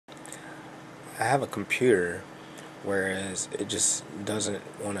I have a computer, whereas it just doesn't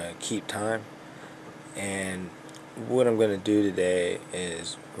want to keep time. And what I'm going to do today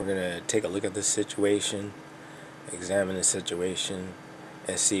is we're going to take a look at this situation, examine the situation,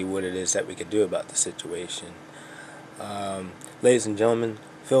 and see what it is that we could do about the situation. Ladies and gentlemen,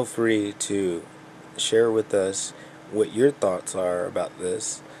 feel free to share with us what your thoughts are about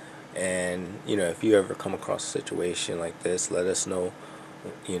this. And if you ever come across a situation like this, let us know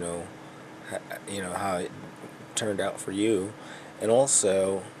how it turned out for you. And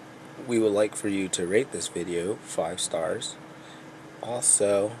also, we would like for you to rate this video 5 stars.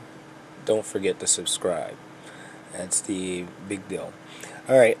 Also, don't forget to subscribe. That's the big deal.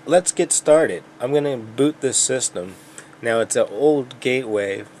 Alright, let's get started. I'm going to boot this system. Now, it's an old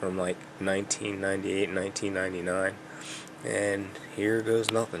gateway from like 1998, 1999. And here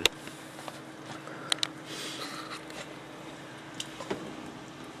goes nothing.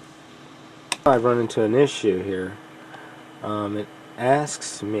 I've run into an issue here. It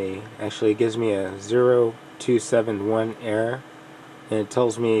asks me, actually it gives me a 0271 error, and it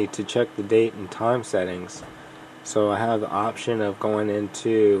tells me to check the date and time settings. So I have the option of going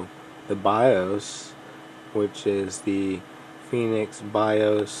into the BIOS, which is the Phoenix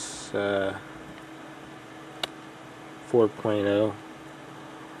BIOS 4.0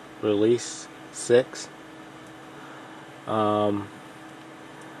 release 6.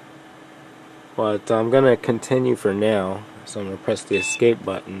 But I'm going to continue for now, so I'm going to press the escape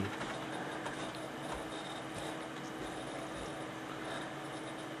button.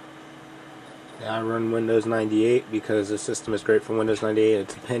 Now I run Windows 98 because the system is great for Windows 98.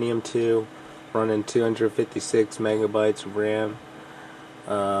 It's a Pentium 2 running 256 megabytes of RAM.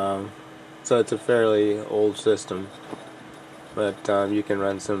 So it's a fairly old system, but you can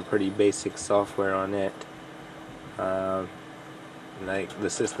run some pretty basic software on it. Like the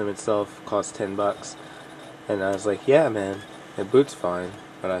system itself costs $10, and I was like, yeah man, it boots fine,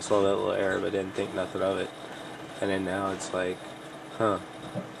 but I saw that little error but didn't think nothing of it. And then now it's like, huh,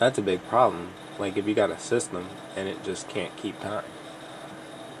 that's a big problem. Like if you got a system and it just can't keep time.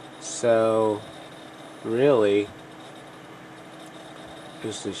 So really,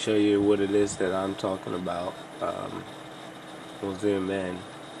 just to show you what it is that I'm talking about, we'll zoom in.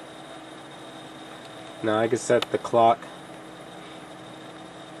 Now I can set the clock,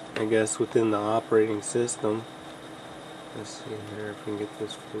 I guess, within the operating system. Let's see here if we can get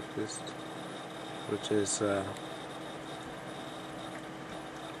this focused, which is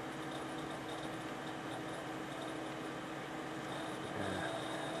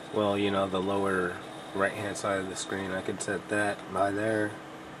well, the lower right hand side of the screen. I could set that by there,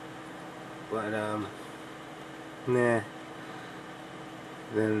 but nah.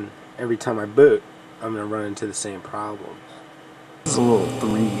 Then every time I boot, I'm gonna run into the same problem. It's a little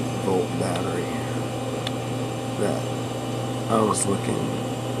 3-volt battery that I was looking,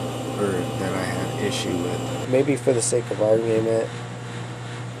 or that I had issue with. Maybe for the sake of argument,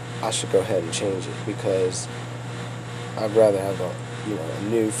 I should go ahead and change it, because I'd rather have a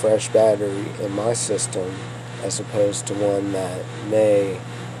new fresh battery in my system as opposed to one that may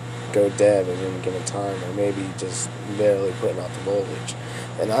go dead at any given time, or maybe just barely putting out the voltage.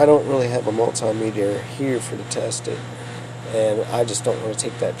 And I don't really have a multimeter here to test it, and I just don't want to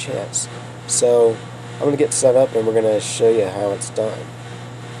take that chance. So I'm going to get set up and we're going to show you how it's done.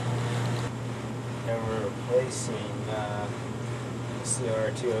 And we're replacing the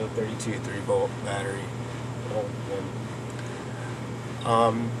CR2032 3-volt battery.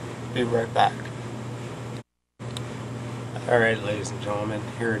 Be right back. Alright, ladies and gentlemen,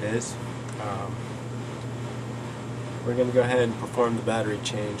 here it is. We're going to go ahead and perform the battery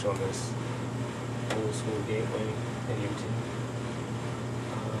change on this old school gateway Pentium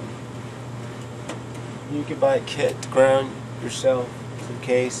 2. You could buy a kit to ground yourself to the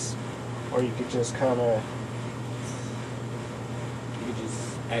case, or you could just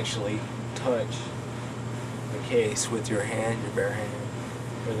actually touch the case with your hand, your bare hand,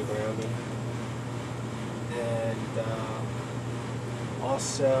 for the grounding. And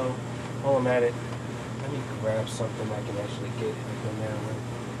also, while I'm at it, let me grab something I can actually get it in there with.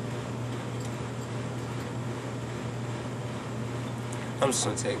 I'm just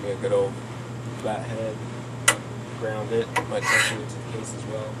going to take me a good old flat head, ground it by touching it to the case as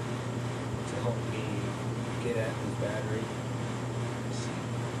well, to help me get at this battery.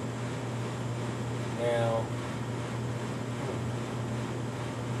 Now,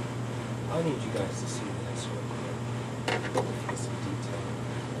 I need you guys to see this real quick. Get some detail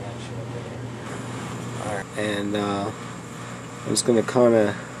action up there. Alright, and I'm just going to kind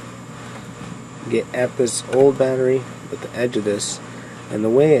of get at this old battery with the edge of this, and the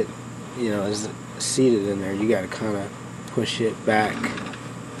way it is seated in there, you got to kind of push it back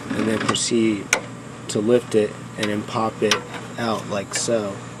and then proceed to lift it and then pop it out like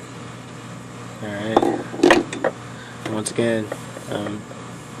so. Alright. Once again,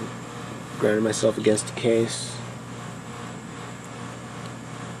 grounding myself against the case.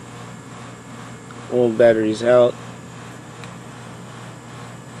 Old batteries out.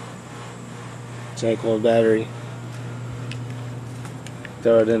 Take old battery.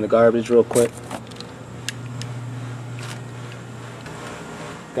 Throw it in the garbage real quick.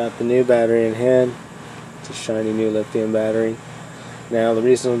 Got the new battery in hand. It's a shiny new lithium battery. Now the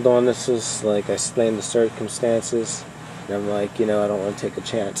reason I'm doing this is, like I explained, the circumstances. And I'm like, I don't want to take a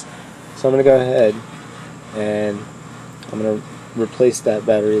chance. So I'm going to go ahead and I'm going to replace that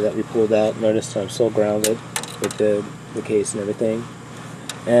battery that we pulled out. Notice I'm still grounded with the case and everything.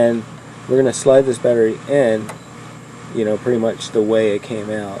 And we're going to slide this battery in, pretty much the way it came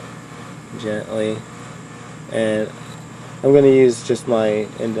out, gently. And I'm going to use just my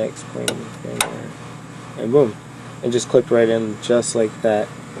index pointing finger. And boom. And just click right in just like that.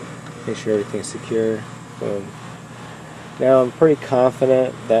 Make sure everything's secure. Boom. Now I'm pretty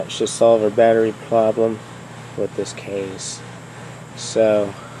confident that should solve our battery problem with this case.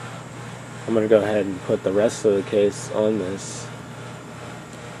 So I'm going to go ahead and put the rest of the case on this.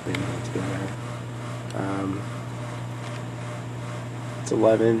 It's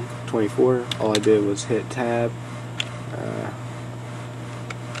 11:24. All I did was hit tab.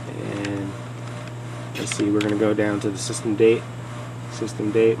 And let's see, we're going to go down to the system date,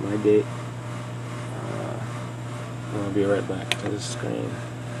 my date. I'll be right back to the screen.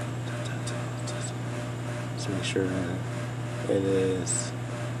 Let's make sure it is.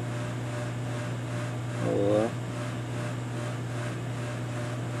 I'm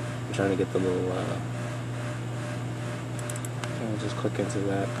trying to get the little I'll just click into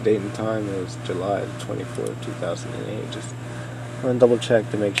that. Date and time is July 24th, 2008. Just want to double check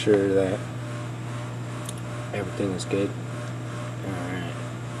to make sure that everything is good. Alright.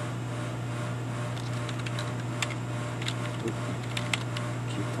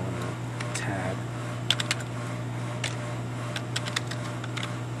 Keep on the tab.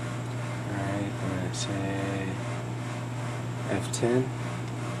 Alright, I'm going to say F10.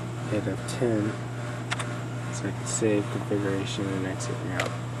 Hit F10 so I can save configuration and exit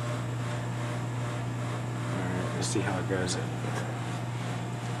route. Alright, let's see how it goes.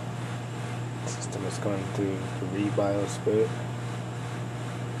 The system is going through the re-BIOS boot.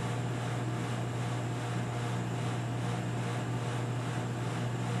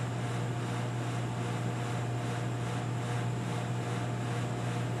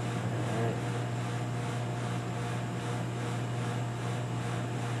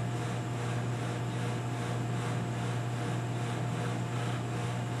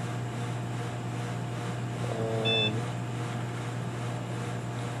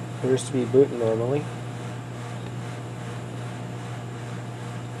 Appears to be booting normally.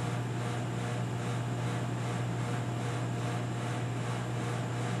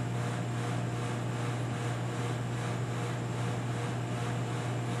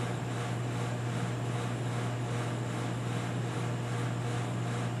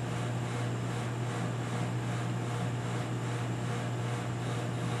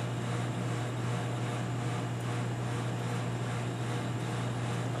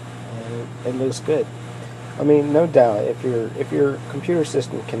 It looks good. I mean, no doubt, if your computer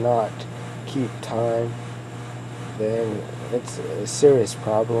system cannot keep time, then it's a serious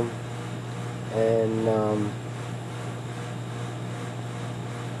problem, and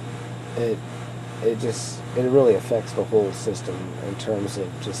it really affects the whole system in terms of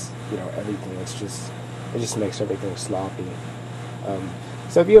just everything. It just makes everything sloppy.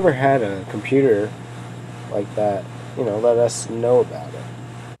 So if you ever had a computer like that, let us know about it.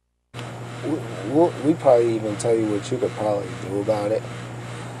 We probably even tell you what you could probably do about it.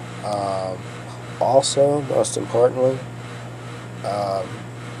 Also, most importantly,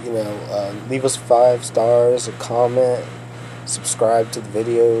 leave us 5 stars, a comment, subscribe to the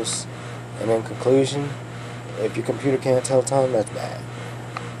videos, and in conclusion, if your computer can't tell time, that's bad.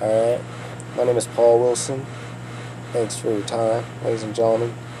 Alright, my name is Paul Wilson. Thanks for your time, ladies and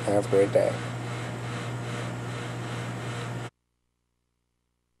gentlemen. Have a great day.